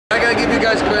gotta give you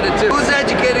guys credit too. Who's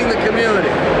educating the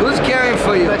community? Who's caring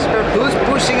for you? Who's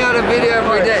pushing out a video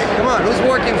every day? Come on, who's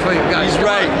working for you guys? He's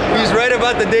right. He's right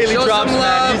about the daily Show drops, some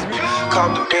love. man.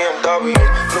 Cop the BMW,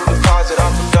 blue deposit, I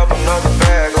put up another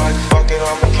bag. Like fuck it,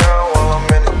 I'ma count while I'm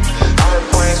in it. I heard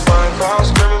planes flying, crowds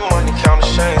screaming, money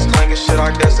counting chains, clanking shit.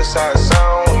 I guess that's how it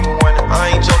sound when you win it.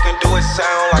 I ain't joking, do it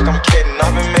sound like I'm kidding.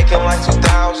 I've been making like 2,000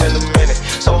 a minute.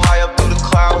 So high up through the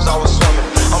clouds, I was swimming.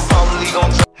 I'm probably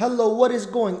gonna. Hello, what is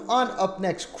going on? Up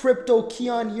next, Crypto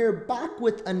KIAN here, back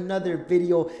with another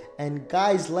video. And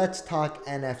guys, let's talk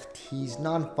NFTs,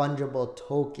 non-fungible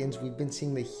tokens. We've been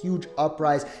seeing the huge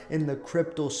uprise in the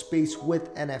crypto space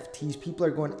with NFTs. People are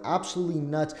going absolutely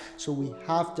nuts. So we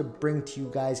have to bring to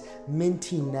you guys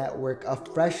Minty Network, a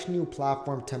fresh new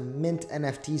platform to mint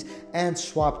NFTs and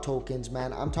swap tokens,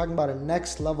 man. I'm talking about a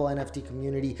next level NFT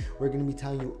community. We're going to be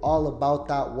telling you all about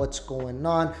that, what's going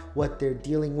on, what they're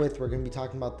dealing with. We're going to be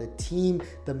talking about the team,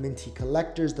 the Minty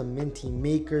collectors, the Minty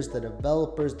makers, the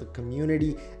developers, the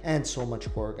community, and so much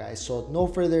more, guys. So no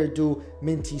further ado,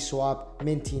 Minty Swap,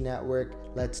 Minty Network,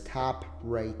 let's tap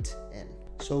right in.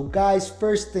 So guys,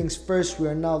 first things first, we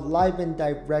are now live and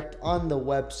direct on the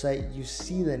website. You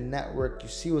see the network, you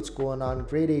see what's going on.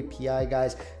 Great API,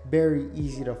 guys, very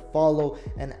easy to follow.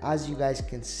 And as you guys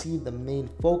can see, the main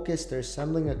focus, they're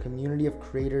assembling a community of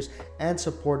creators and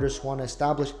supporters who want to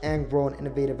establish and grow an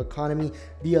innovative economy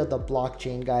via the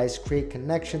blockchain, guys. Create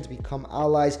connections, become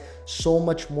allies, so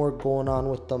much more going on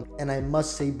with them. And I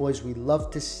must say, boys, we love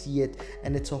to see it,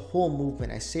 and it's a whole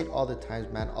movement. I say it all the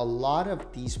time, man. A lot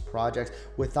of these projects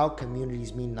without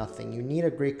communities mean nothing. You need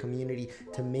a great community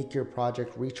to make your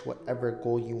project reach whatever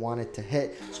goal you want it to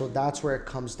hit. So that's where it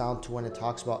comes down to when it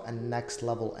talks about a next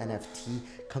level NFT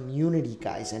community,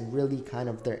 guys, and really kind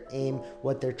of their aim,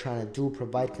 what they're trying to do,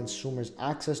 provide consumers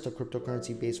access to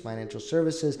cryptocurrency based financial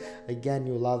services. Again,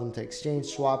 you allow them to exchange,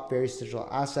 swap various digital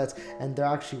assets, and they're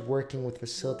actually working with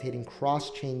facilitating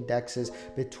cross-chain dexes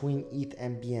between ETH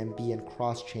and BNB and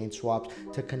cross-chain swaps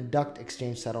to conduct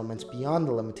exchange settlements beyond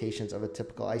the limitations of a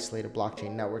typical isolated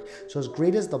blockchain network. So as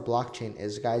great as the blockchain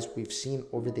is, guys, we've seen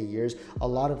over the years a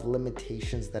lot of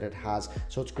limitations that it has.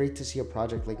 So it's great to see a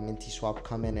project like Minty Swap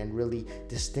come in and really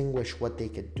distinguish what they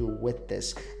could do with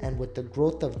this. And with the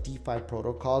growth of DeFi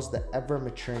protocols, the ever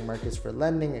maturing markets for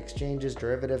lending, exchanges,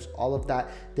 derivatives, all of that,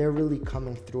 they're really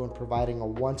coming through and providing a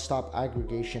one-stop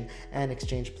aggregation and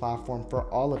exchange platform for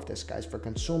all of this, guys, for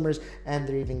consumers. And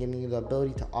they're even giving you the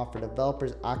ability to offer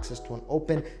developers access to an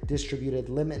open, distributed,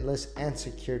 limitless, and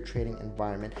secure trading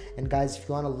environment. And guys, if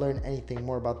you want to learn anything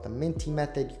more about the Minty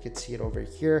method, you can see it over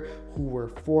here. Who we're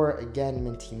for, again,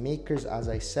 Minty makers, as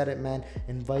I said it, man,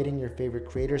 inviting your favorite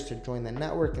creators to join the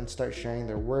network and start sharing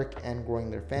their work and growing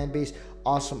their fan base.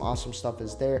 Awesome stuff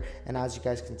is there. And as you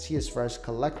guys can see, as far as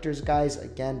collectors, guys,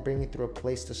 again, bringing through a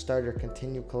place to start or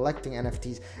continue collecting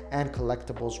NFTs and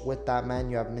collectibles. With that,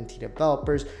 man, you have Minty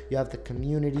developers, you have the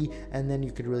community, and then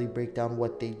you could really break down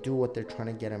what they do, what they're trying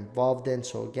to get involved in.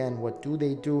 So again, what do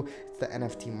they do? It's the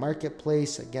NFT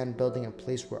marketplace, again, building a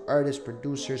place where artists,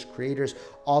 producers, creators,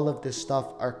 all of this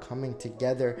stuff are coming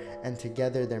together, and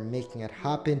together they're making it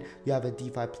happen. You have a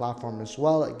DeFi platform as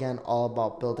well, again, all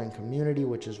about building community,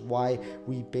 which is why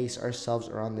we base ourselves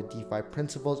around the DeFi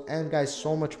principles. And guys,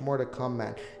 so much more to come,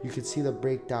 man. You can see the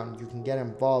breakdown, you can get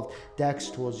involved. Dex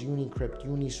tools, Unicrypt,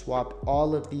 Uniswap,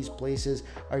 all of these places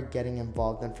are getting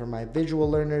involved. And for my visual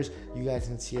learners, you guys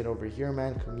can see it over here,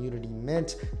 man. Community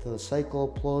mint to the cycle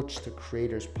approach to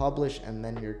creators publish, and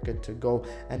then you're good to go.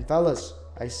 And fellas,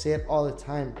 I say it all the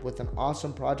time, with an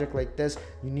awesome project like this,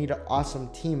 you need an awesome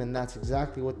team, and that's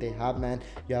exactly what they have, man.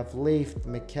 You have Leif,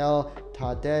 Mikkel,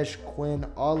 Tadesh, Quinn,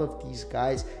 all of these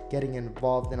guys getting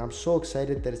involved, and I'm so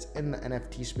excited that it's in the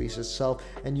NFT space itself,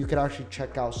 and you can actually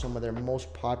check out some of their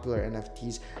most popular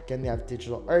NFTs. Again, they have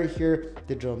digital art here,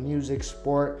 digital music,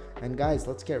 sport, and guys,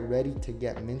 let's get ready to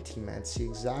get Minty, man. See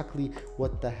exactly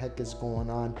what the heck is going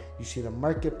on. You see the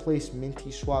marketplace,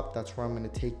 Minty Swap, that's where I'm going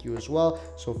to take you as well.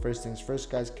 So first things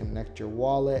first, guys, connect your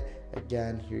wallet.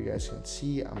 Again, here you guys can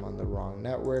see I'm on the wrong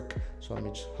network, so let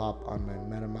me just hop on my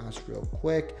MetaMask real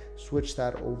quick, switch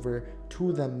that over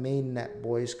to the main net,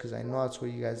 boys, because I know that's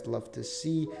what you guys love to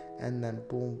see. And then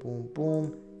boom,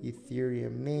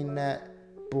 Ethereum mainnet.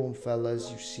 Boom, fellas,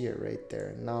 you see it right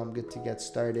there. Now I'm good to get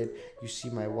started. You see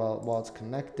my wallet's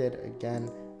connected. Again,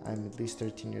 I'm at least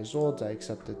 13 years old. I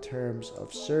accept the terms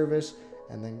of service.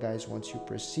 And then, guys, once you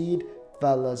proceed,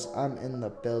 fellas, I'm in the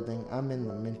building. I'm in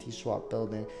the Minty Swap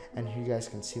building, and here you guys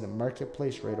can see the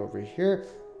marketplace right over here.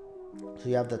 So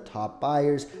you have the top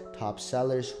buyers, top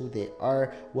sellers, who they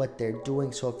are, what they're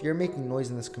doing. So if you're making noise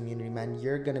in this community, man,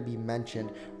 you're gonna be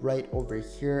mentioned right over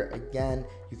here. Again,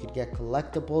 you could get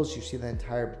collectibles. You see the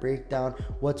entire breakdown,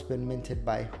 what's been minted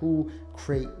by who,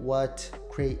 crate what,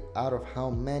 crate out of how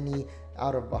many,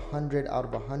 out of 100, out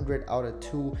of 100, out of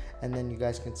 2, and then you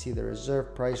guys can see the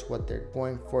reserve price, what they're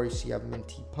going for. You see you have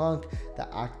Minty Punk,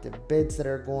 the active bids that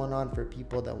are going on for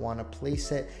people that want to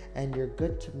place it, and you're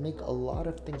good to make a lot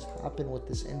of things happen with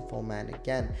this info, man.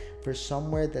 Again, for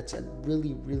somewhere that's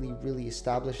really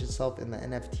established itself in the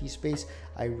NFT space,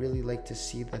 I really like to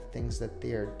see the things that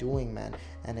they are doing, man.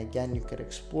 And again, you could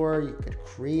explore, you could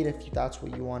create if that's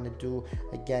what you want to do.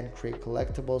 Again, create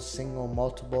collectibles, single,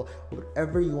 multiple,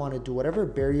 whatever you want to do, whatever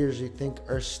barriers you think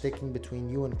are sticking between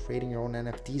you and creating your own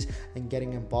NFTs and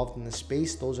getting involved in the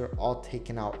space, those are all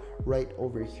taken out right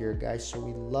over here, guys. So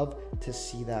we love to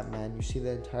see that, man. You see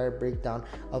the entire breakdown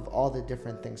of all the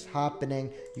different things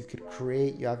happening. You could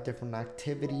create, you have different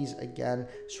activities, again,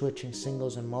 switching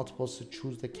singles and multiples to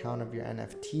choose the count of your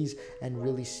NFTs and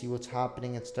really see what's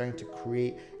happening and starting to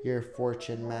create your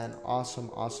fortune, man.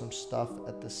 Awesome stuff.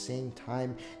 At the same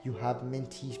time, you have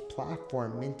Minty's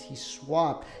platform, Minty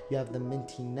Swap, you have the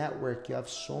Minty network. You have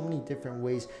so many different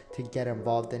ways to get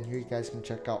involved, and here you guys can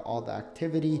check out all the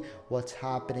activity, what's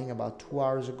happening. About 2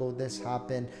 hours ago this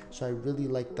happened, so I really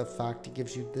like the fact it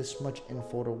gives you this much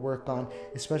info to work on,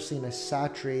 especially in a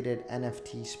saturated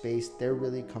NFT space. They're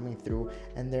really coming through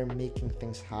and they're making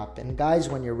things happen. And guys,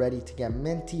 when you're ready to get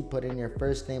Minty, put in your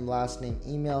first name, last name,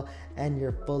 email, and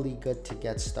you're fully good to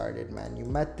get started, man. You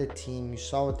met the team, you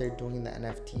saw what they're doing in the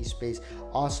NFT space.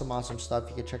 Awesome stuff.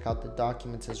 You can check out the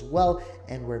documents as well,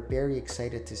 and we're very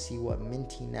excited to see what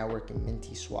Minty Network and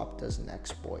Minty Swap does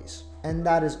next, boys. And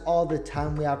that is all the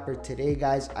time we have for today,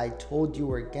 guys. I told you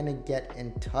we're gonna get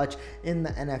in touch in the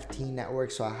NFT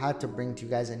network, so I had to bring to you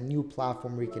guys a new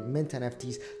platform where you can mint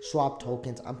NFTs, swap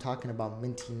tokens. I'm talking about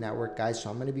Minty Network, guys.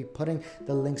 So I'm gonna be putting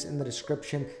the links in the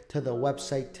description to the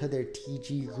website, to their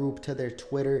TG group, to their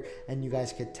Twitter, and you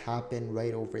guys could tap in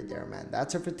right over there, man.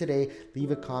 That's it for today. Leave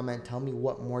a comment, tell me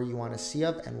what more you want to see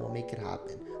of, and we'll make it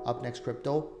happen. Up next,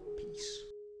 crypto. Peace.